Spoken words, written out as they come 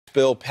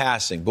bill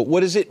passing. But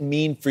what does it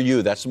mean for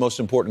you? That's the most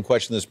important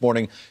question this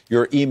morning.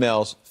 Your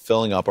emails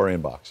filling up our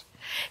inbox.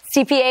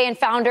 CPA and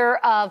founder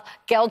of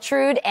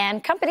Geltrude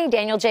and Company,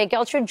 Daniel J.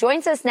 Geltrude,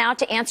 joins us now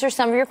to answer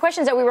some of your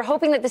questions. That we were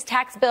hoping that this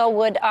tax bill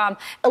would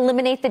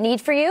eliminate the need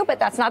for you, but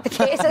that's not the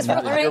case, as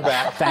we're learning. You're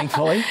back,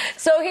 thankfully.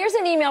 So here's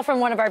an email from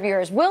one of our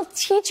viewers. Will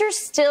teachers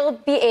still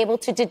be able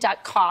to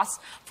deduct costs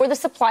for the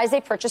supplies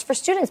they purchase for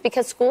students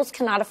because schools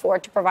cannot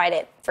afford to provide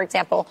it? For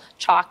example,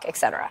 chalk,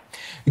 etc.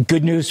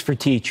 Good news for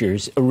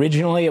teachers.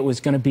 Originally, it was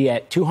going to be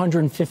at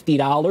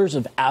 $250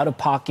 of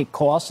out-of-pocket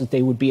costs that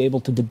they would be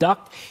able to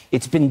deduct.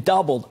 It's been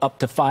doubled up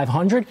to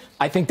 $500.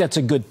 I think that's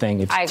a good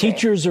thing. If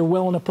teachers are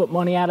willing to put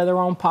money out of their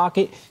own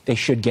pocket, they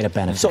should get a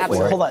benefit. So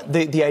hold on.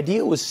 The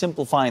idea was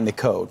simplifying the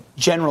code.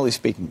 Generally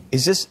speaking,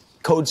 is this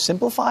code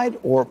simplified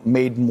or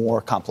made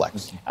more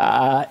complex?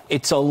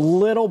 It's a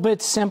little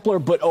bit simpler,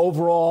 but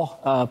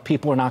overall,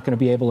 people are not going to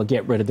be able to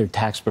get rid of their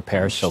tax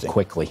preparers so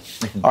quickly.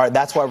 All right,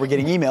 that's why we're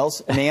getting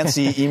emails.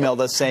 Nancy emailed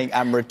us saying,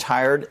 I'm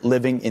retired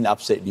living in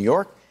upstate New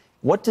York.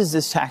 What does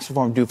this tax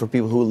reform do for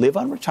people who live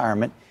on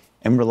retirement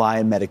and rely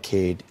on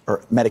Medicaid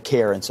or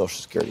Medicare and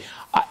Social Security?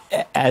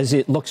 As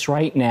it looks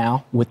right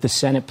now with the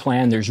Senate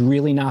plan, there's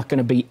really not going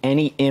to be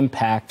any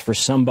impact for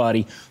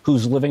somebody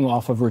who's living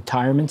off of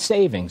retirement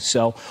savings.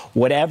 So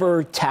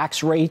whatever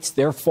tax rates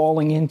they're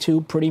falling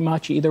into, pretty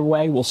much either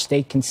way, will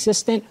stay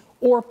consistent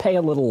or pay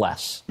a little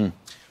less.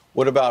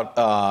 What about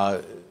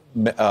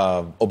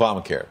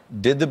Obamacare?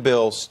 Did the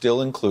bill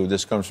still include,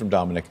 this comes from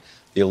Dominic,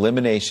 the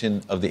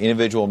elimination of the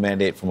individual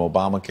mandate from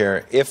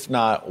Obamacare? If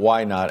not,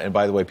 why not? And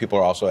by the way, people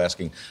are also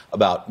asking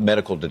about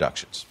medical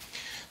deductions.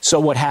 So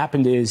what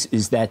happened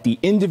is that the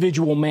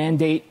individual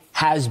mandate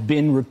has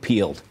been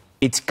repealed.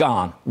 It's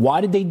gone. Why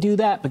did they do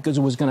that? Because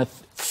it was going to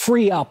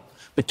free up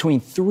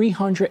between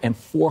 $300 and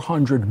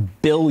 $400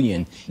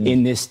 billion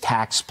in this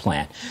tax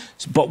plan.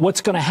 But what's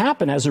going to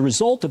happen as a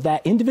result of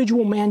that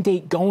individual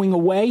mandate going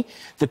away,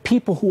 the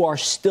people who are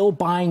still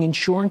buying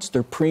insurance,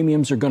 their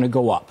premiums are going to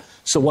go up.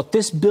 So what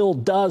this bill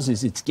does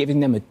is it's giving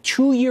them a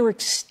 2-year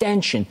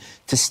extension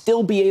to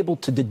still be able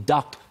to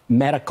deduct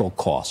medical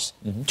costs,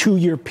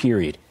 2-year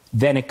period.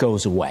 Then it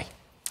goes away.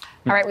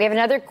 All right, we have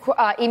another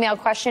email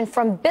question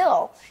from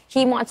Bill.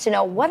 He wants to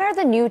know, what are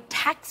the new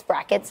tax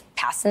brackets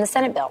passed in the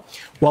Senate bill?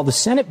 Well, the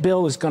Senate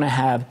bill is going to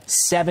have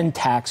 7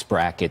 tax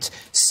brackets,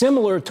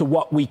 similar to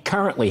what we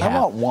currently have.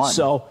 How about 1?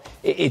 So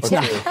it's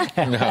not.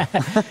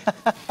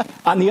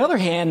 On the other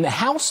hand, the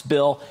House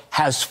bill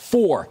has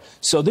 4.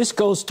 So this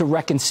goes to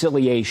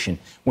reconciliation.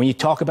 When you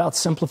talk about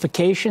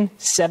simplification,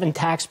 7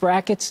 tax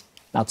brackets,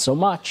 not so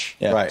much.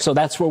 Yeah. Right. So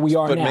that's where we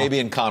are now. But maybe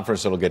in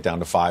conference it'll get down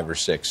to 5 or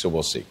 6, so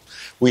we'll see.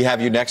 We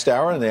have you next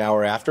hour and the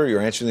hour after. You're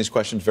answering these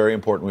questions. Very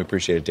important. We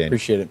appreciate it, Daniel.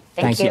 Appreciate it.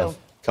 Thank you.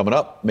 Coming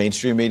up,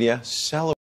 mainstream media celebrates.